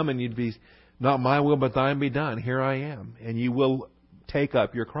would come, and you'd be, not my will, but thine be done. Here I am. And you will take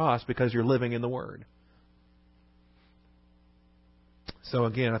up your cross because you're living in the Word. So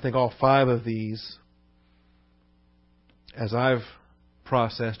again, I think all 5 of these, as I've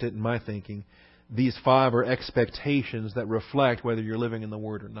processed it in my thinking, these 5 are expectations that reflect whether you're living in the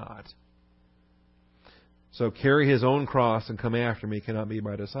Word or not. So carry his own cross and come after me cannot be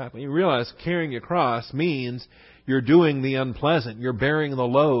my disciple. You realize carrying your cross means you're doing the unpleasant. You're bearing the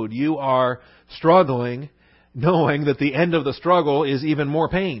load. You are struggling, knowing that the end of the struggle is even more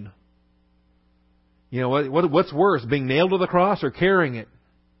pain. You know, what's worse, being nailed to the cross or carrying it?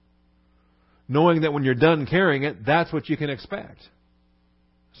 Knowing that when you're done carrying it, that's what you can expect.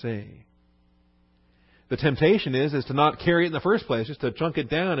 See? The temptation is to not carry it in the first place, just to chunk it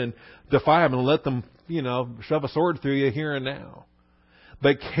down and defy them and let them, shove a sword through you here and now.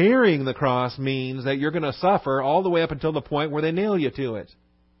 But carrying the cross means that you're going to suffer all the way up until the point where they nail you to it.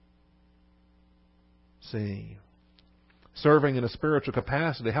 See? Serving in a spiritual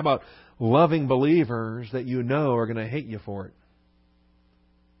capacity. How about loving believers that you know are going to hate you for it?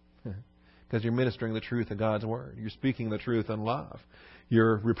 Because you're ministering the truth of God's Word. You're speaking the truth in love.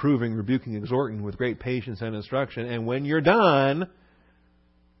 You're reproving, rebuking, exhorting with great patience and instruction. And when you're done,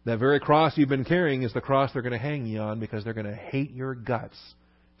 that very cross you've been carrying is the cross they're going to hang you on because they're going to hate your guts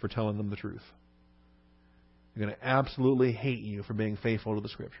for telling them the truth. They're going to absolutely hate you for being faithful to the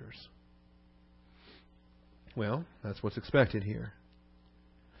Scriptures. Well, that's what's expected here.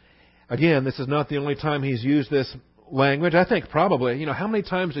 Again, this is not the only time he's used this language. I think probably, how many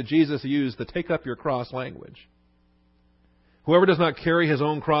times did Jesus use the take up your cross language? Whoever does not carry his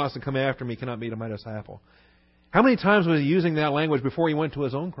own cross and come after me cannot be my disciple. How many times was he using that language before he went to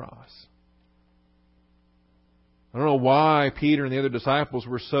his own cross? I don't know why Peter and the other disciples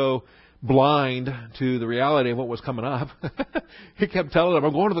were so blind to the reality of what was coming up. He kept telling them,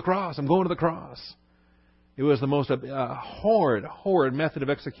 I'm going to the cross, I'm going to the cross. It was the most horrid method of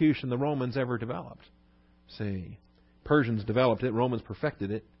execution the Romans ever developed. See, Persians developed it, Romans perfected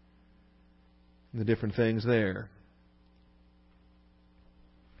it. The different things there.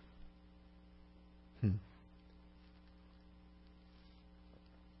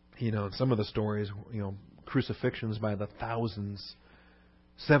 Some of the stories, crucifixions by the thousands,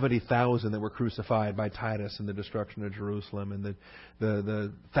 70,000 that were crucified by Titus in the destruction of Jerusalem, and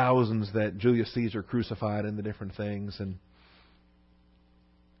the thousands that Julius Caesar crucified in the different things, and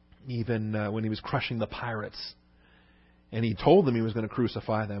even when he was crushing the pirates, and he told them he was going to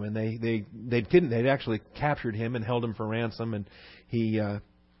crucify them, and they'd actually captured him and held him for ransom, and he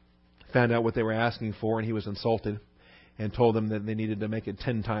found out what they were asking for, and he was insulted. And told them that they needed to make it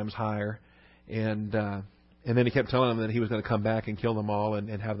 10 times higher. And then he kept telling them that he was going to come back and kill them all and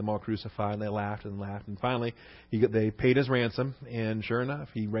have them all crucified. And they laughed and laughed. And finally, they paid his ransom. And sure enough,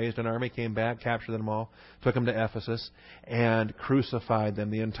 he raised an army, came back, captured them all, took them to Ephesus, and crucified them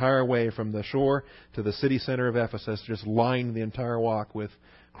the entire way from the shore to the city center of Ephesus, just lined the entire walk with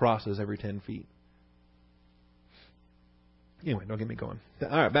crosses every 10 feet. Anyway, don't get me going. All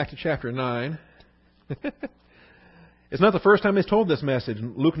right, back to chapter 9. It's not the first time he's told this message.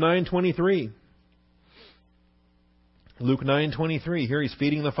 Luke 9:23. Luke 9:23. Here he's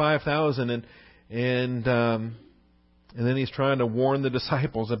feeding the 5,000, and then he's trying to warn the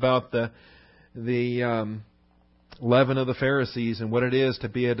disciples about the leaven of the Pharisees and what it is to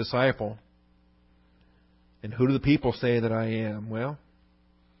be a disciple. And who do the people say that I am? Well,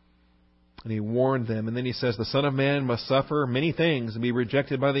 and he warned them. And then he says, the Son of Man must suffer many things and be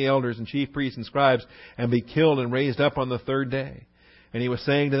rejected by the elders and chief priests and scribes and be killed and raised up on the third day. And he was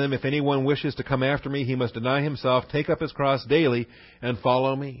saying to them, if anyone wishes to come after me, he must deny himself, take up his cross daily, and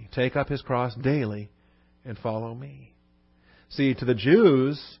follow me. Take up his cross daily and follow me. See, to the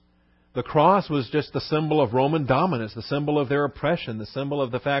Jews, the cross was just the symbol of Roman dominance, the symbol of their oppression, the symbol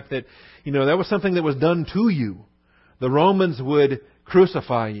of the fact that, that was something that was done to you. The Romans would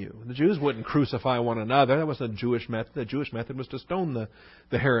crucify you. The Jews wouldn't crucify one another. That wasn't a Jewish method. The Jewish method was to stone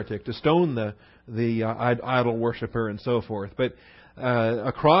the heretic, to stone the idol worshiper and so forth. But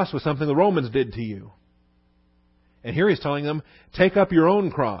a cross was something the Romans did to you. And here he's telling them, take up your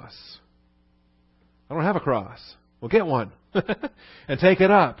own cross. I don't have a cross. Well, get one. And take it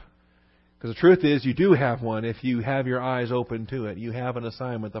up. Because the truth is, you do have one if you have your eyes open to it. You have an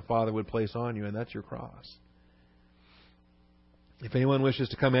assignment the Father would place on you, and that's your cross. If anyone wishes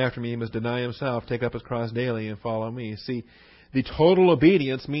to come after me, he must deny himself, take up his cross daily, and follow me. See, the total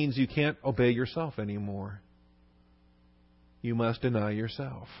obedience means you can't obey yourself anymore. You must deny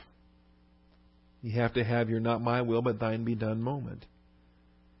yourself. You have to have your not my will, but thine be done moment.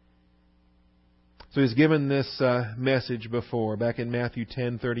 So he's given this message before, back in Matthew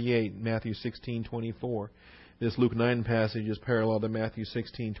 10:38, Matthew 16:24. This Luke 9 passage is parallel to Matthew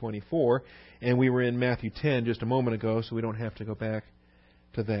 16:24, and we were in Matthew 10 just a moment ago, so we don't have to go back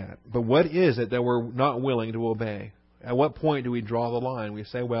to that. But what is it that we're not willing to obey? At what point do we draw the line? We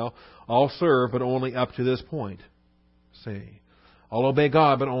say, well, I'll serve, but only up to this point. See, I'll obey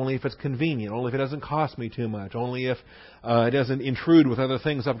God, but only if it's convenient, only if it doesn't cost me too much, only if it doesn't intrude with other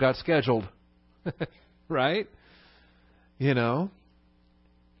things I've got scheduled. Right? You know,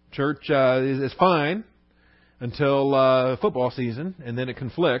 church is fine until football season, and then it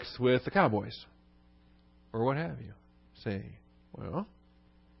conflicts with the Cowboys, or what have you. Say, well,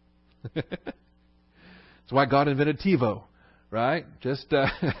 that's why God invented TiVo, right? Just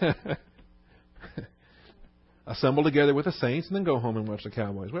assemble together with the saints, and then go home and watch the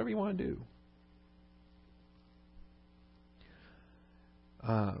Cowboys. Whatever you want to do.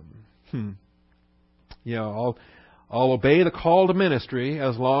 You know, I'll obey the call to ministry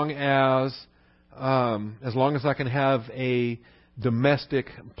as long as I can have a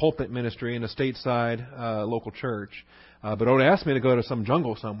domestic pulpit ministry in a stateside local church. But don't ask me to go to some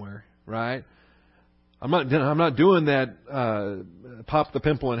jungle somewhere, right? I'm not doing that. Pop the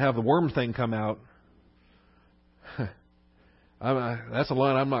pimple and have the worm thing come out. That's a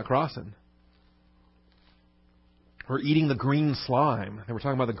line I'm not crossing. Or eating the green slime. They were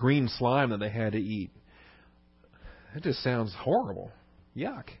talking about the green slime that they had to eat. It just sounds horrible.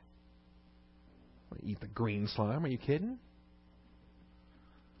 Yuck. Eat the green slime? Are you kidding?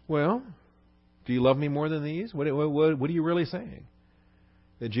 Well, do you love me more than these? What are you really saying?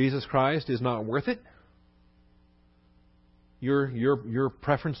 That Jesus Christ is not worth it? Your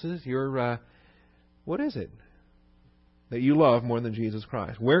preferences, what is it that you love more than Jesus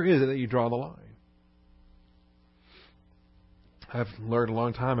Christ? Where is it that you draw the line? I've learned a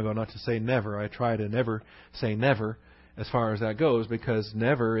long time ago not to say never. I try to never say never as far as that goes, because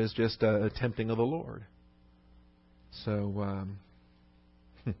never is just a tempting of the Lord. So,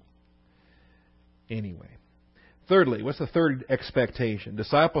 anyway. Thirdly, what's the third expectation?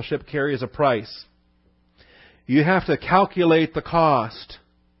 Discipleship carries a price. You have to calculate the cost.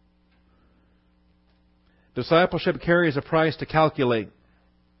 Discipleship carries a price to calculate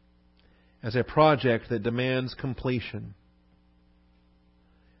as a project that demands completion.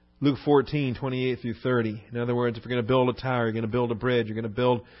 Luke 14:28 through 30. In other words, if you're going to build a tower, you're going to build a bridge, you've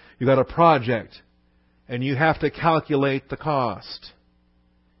got a project, and you have to calculate the cost.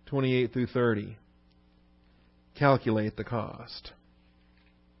 28 through 30. Calculate the cost.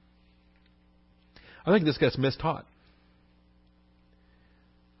 I think this gets mistaught.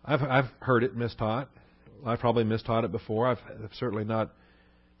 I've heard it mistaught. I've probably mistaught it before. I've certainly not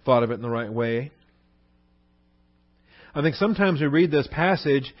thought of it in the right way. I think sometimes we read this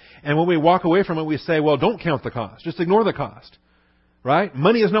passage, and when we walk away from it, we say, well, don't count the cost. Just ignore the cost. Right?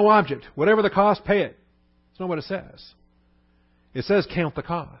 Money is no object. Whatever the cost, pay it. That's not what it says. It says count the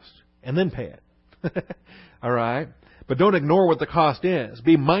cost, and then pay it. All right? But don't ignore what the cost is.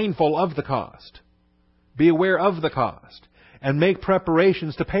 Be mindful of the cost. Be aware of the cost. And make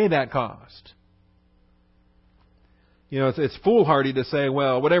preparations to pay that cost. You know, it's foolhardy to say,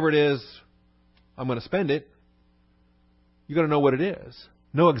 well, whatever it is, I'm going to spend it. You've got to know what it is.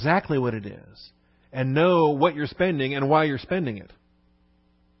 Know exactly what it is. And know what you're spending and why you're spending it.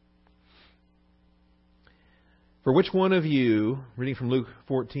 For which one of you, reading from Luke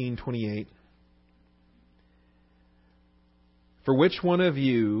 14:28, for which one of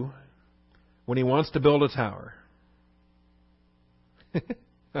you, when he wants to build a tower,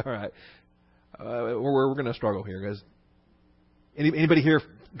 all right, we're going to struggle here, guys. Anybody here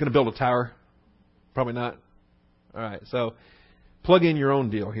going to build a tower? Probably not. All right, so plug in your own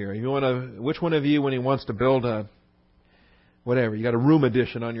deal here. Which one of you, when he wants to build you got a room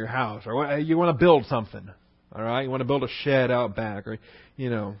addition on your house, or you want to build something, all right? You want to build a shed out back, or,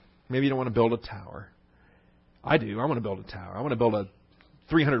 maybe you don't want to build a tower. I do. I want to build a tower. I want to build a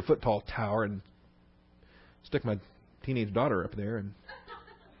 300-foot tall tower and stick my teenage daughter up there and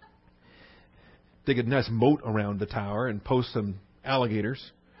dig a nice moat around the tower and post some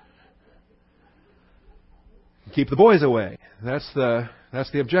alligators. Keep the boys away. That's the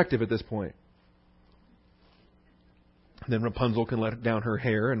objective at this point. Then Rapunzel can let down her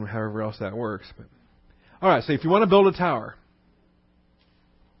hair and however else that works. But, all right, so if you want to build a tower,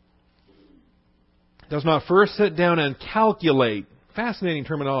 does not first sit down and calculate. Fascinating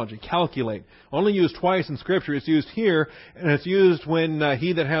terminology, calculate. Only used twice in Scripture. It's used here, and it's used when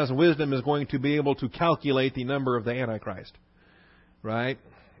he that has wisdom is going to be able to calculate the number of the Antichrist. Right?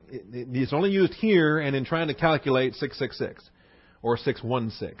 It's only used here and in trying to calculate 666 or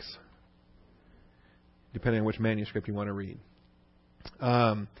 616, depending on which manuscript you want to read.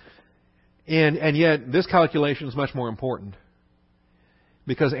 And yet, this calculation is much more important.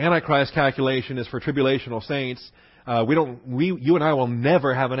 Because Antichrist calculation is for tribulational saints. You and I will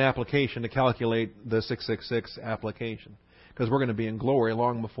never have an application to calculate the 666 application, because we're going to be in glory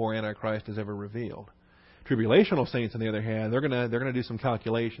long before Antichrist is ever revealed. Tribulational saints, on the other hand, they're going to do some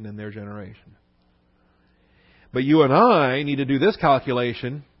calculation in their generation. But you and I need to do this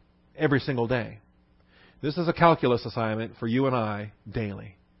calculation every single day. This is a calculus assignment for you and I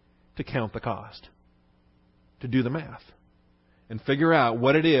daily, to count the cost, to do the math, and figure out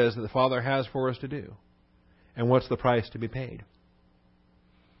what it is that the Father has for us to do. And what's the price to be paid?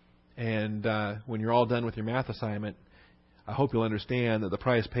 And when you're all done with your math assignment, I hope you'll understand that the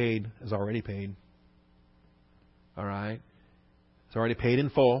price paid is already paid. All right? It's already paid in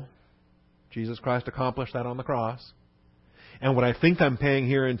full. Jesus Christ accomplished that on the cross. And what I think I'm paying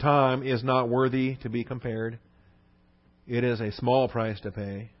here in time is not worthy to be compared. It is a small price to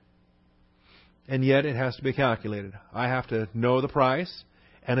pay. And yet it has to be calculated. I have to know the price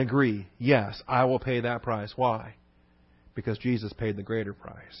and agree, yes, I will pay that price. Why? Because Jesus paid the greater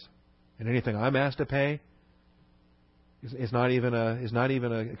price. And anything I'm asked to pay is not even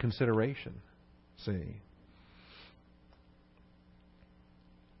a consideration. See?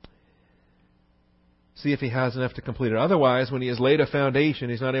 See if he has enough to complete it. Otherwise, when he has laid a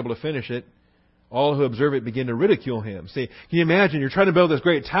foundation, he's not able to finish it. All who observe it begin to ridicule him. See, can you imagine? You're trying to build this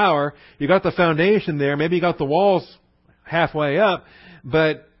great tower. You got the foundation there. Maybe you got the walls halfway up.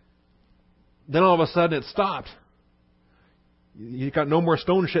 But then all of a sudden it stopped. You've got no more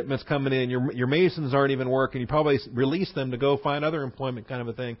stone shipments coming in. Your masons aren't even working. You probably release them to go find other employment, kind of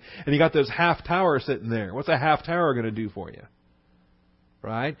a thing. And you got this half tower sitting there. What's a half tower going to do for you?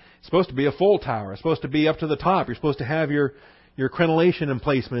 Right? It's supposed to be a full tower. It's supposed to be up to the top. You're supposed to have your crenellation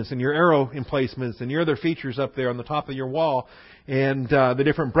emplacements and your arrow emplacements and your other features up there on the top of your wall, and the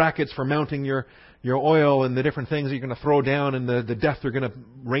different brackets for mounting your oil and the different things that you're going to throw down and the death they're going to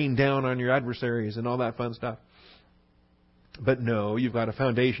rain down on your adversaries and all that fun stuff. But no, you've got a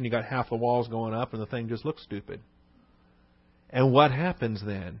foundation, you've got half the walls going up, and the thing just looks stupid. And what happens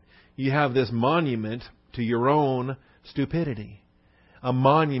then? You have this monument to your own stupidity. A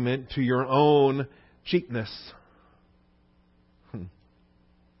monument to your own cheapness.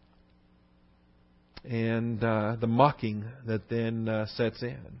 And the mocking that then sets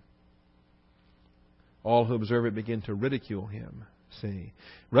in. All who observe it begin to ridicule him. See,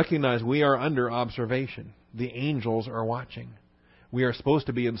 recognize we are under observation. The angels are watching. We are supposed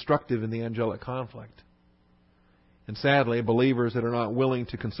to be instructive in the angelic conflict. And sadly, believers that are not willing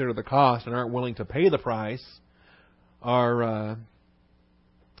to consider the cost and aren't willing to pay the price are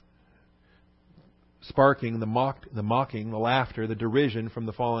sparking the mocking, the laughter, the derision from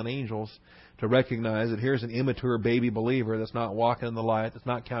the fallen angels, to recognize that here's an immature baby believer that's not walking in the light, that's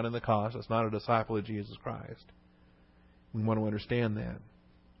not counting the cost, that's not a disciple of Jesus Christ. We want to understand that.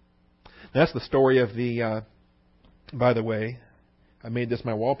 That's the story of the, by the way, I made this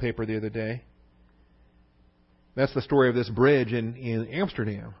my wallpaper the other day. That's the story of this bridge in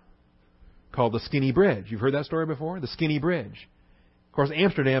Amsterdam called the Skinny Bridge. You've heard that story before? The Skinny Bridge. Of course,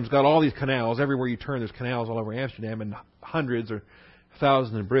 Amsterdam's got all these canals. Everywhere you turn, there's canals all over Amsterdam, and hundreds or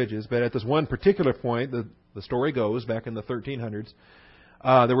thousands of bridges. But at this one particular point, the story goes, back in the 1300s,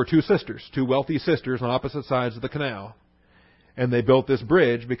 there were two wealthy sisters on opposite sides of the canal. And they built this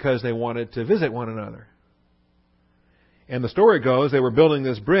bridge because they wanted to visit one another. And the story goes, they were building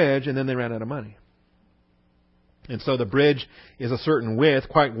this bridge, and then they ran out of money. And so the bridge is a certain width,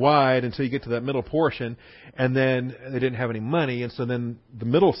 quite wide, until you get to that middle portion. And then they didn't have any money. And so then the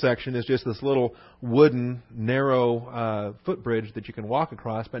middle section is just this little wooden, narrow footbridge that you can walk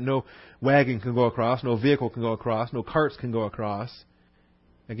across. But no wagon can go across, no vehicle can go across, no carts can go across.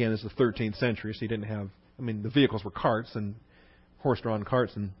 Again, it's the 13th century, so you didn't have... the vehicles were carts and horse-drawn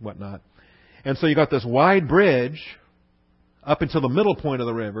carts and whatnot. And so you got this wide bridge up until the middle point of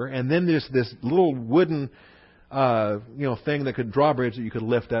the river. And then there's this little wooden... thing that could drawbridge that you could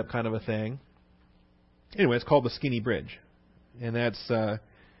lift up, kind of a thing. Anyway, it's called the Skinny Bridge. And that's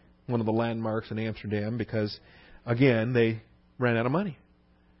one of the landmarks in Amsterdam because, again, they ran out of money.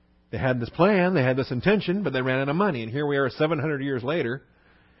 They had this plan, they had this intention, but they ran out of money. And here we are 700 years later.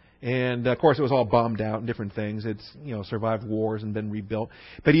 And, of course, it was all bombed out and different things. It's, survived wars and been rebuilt.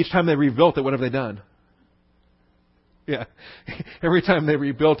 But each time they rebuilt it, what have they done? Yeah. Every time they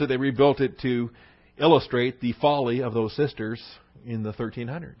rebuilt it to illustrate the folly of those sisters in the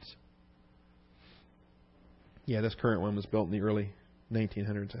 1300s. Yeah, this current one was built in the early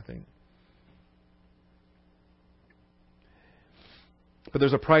 1900s, I think. But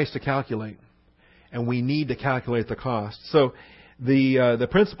there's a price to calculate, and we need to calculate the cost. So the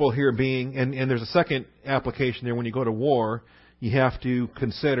principle here being, and there's a second application there, when you go to war, you have to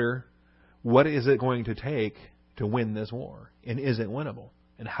consider what is it going to take to win this war, and is it winnable,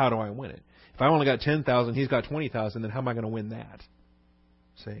 and how do I win it? If I only got 10,000, he's got 20,000, then how am I going to win that?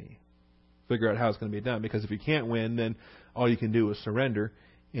 See, figure out how it's going to be done, because if you can't win, then all you can do is surrender.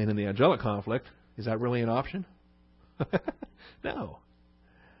 And in the angelic conflict, is that really an option? No.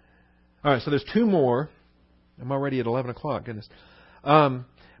 All right, so there's two more. I'm already at 11 o'clock, goodness.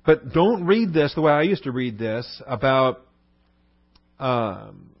 But don't read this the way I used to read this about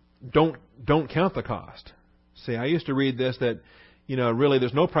don't count the cost. See, I used to read this that, really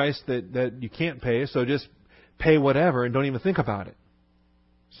there's no price that you can't pay, so just pay whatever and don't even think about it.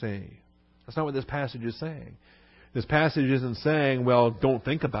 See, that's not what this passage is saying. This passage isn't saying, well, don't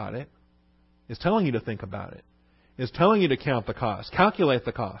think about it. It's telling you to think about it. It's telling you to count the cost, calculate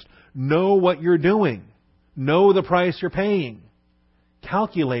the cost, know what you're doing, know the price you're paying.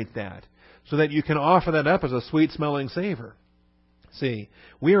 Calculate that so that you can offer that up as a sweet-smelling savor. See,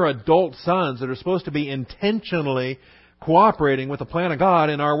 we are adult sons that are supposed to be intentionally cooperating with the plan of God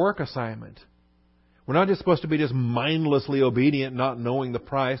in our work assignment. We're not just supposed to be just mindlessly obedient, not knowing the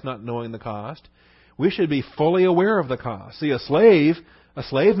price, not knowing the cost. We should be fully aware of the cost. See, a slave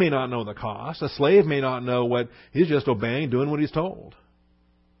may not know the cost. A slave may not know what he's just obeying, doing what he's told.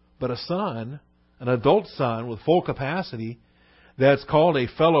 But a son, an adult son with full capacity, that's called a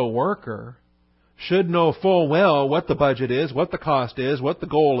fellow worker, should know full well what the budget is, what the cost is, what the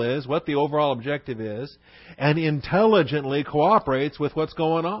goal is, what the overall objective is, and intelligently cooperates with what's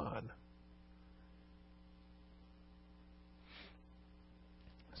going on.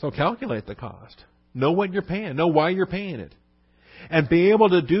 So calculate the cost. Know what you're paying. Know why you're paying it. And be able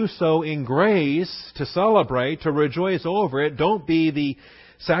to do so in grace, to celebrate, to rejoice over it. Don't be the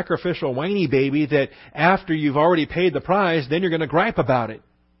sacrificial whiny baby that after you've already paid the price, then you're going to gripe about it.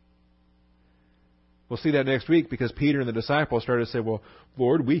 We'll see that next week, because Peter and the disciples started to say, well,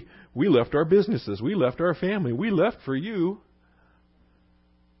 Lord, we left our businesses. We left our family. We left for you.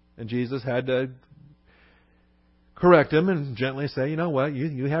 And Jesus had to correct him and gently say, you know what,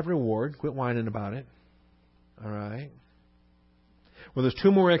 you have reward. Quit whining about it. All right. Well, there's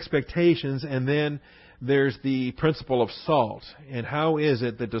two more expectations, and then there's the principle of salt. And how is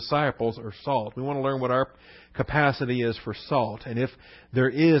it that disciples are salt? We want to learn what our capacity is for salt. And if there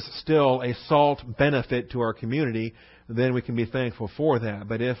is still a salt benefit to our community, then we can be thankful for that.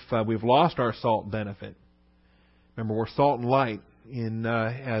 But if we've lost our salt benefit, remember, we're salt and light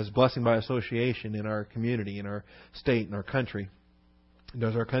as blessing by association in our community, in our state, in our country.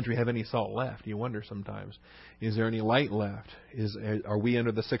 Does our country have any salt left? You wonder sometimes. Is there any light left? Are we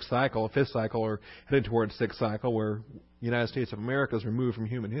under the fifth cycle, or headed towards sixth cycle, where the United States of America is removed from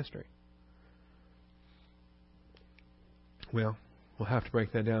human history? Well, we'll have to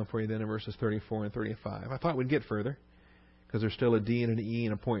break that down for you then in verses 34 and 35. I thought we'd get further, because there's still a D and an E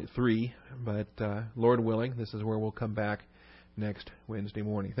and a point 3. But Lord willing, this is where we'll come back next Wednesday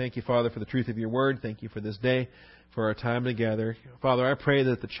morning. Thank you, Father, for the truth of your word. Thank you for this day, for our time together. Father, I pray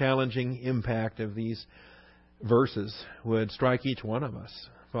that the challenging impact of these verses would strike each one of us.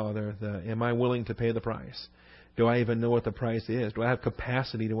 Father, am I willing to pay the price? Do I even know what the price is? Do I have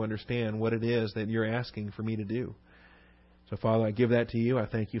capacity to understand what it is that you're asking for me to do? So, Father, I give that to you. I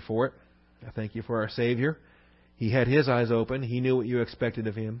thank you for it. I thank you for our Savior. He had His eyes open. He knew what you expected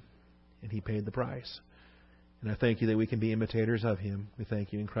of Him, and He paid the price. And I thank you that we can be imitators of Him. We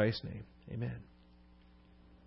thank you in Christ's name. Amen.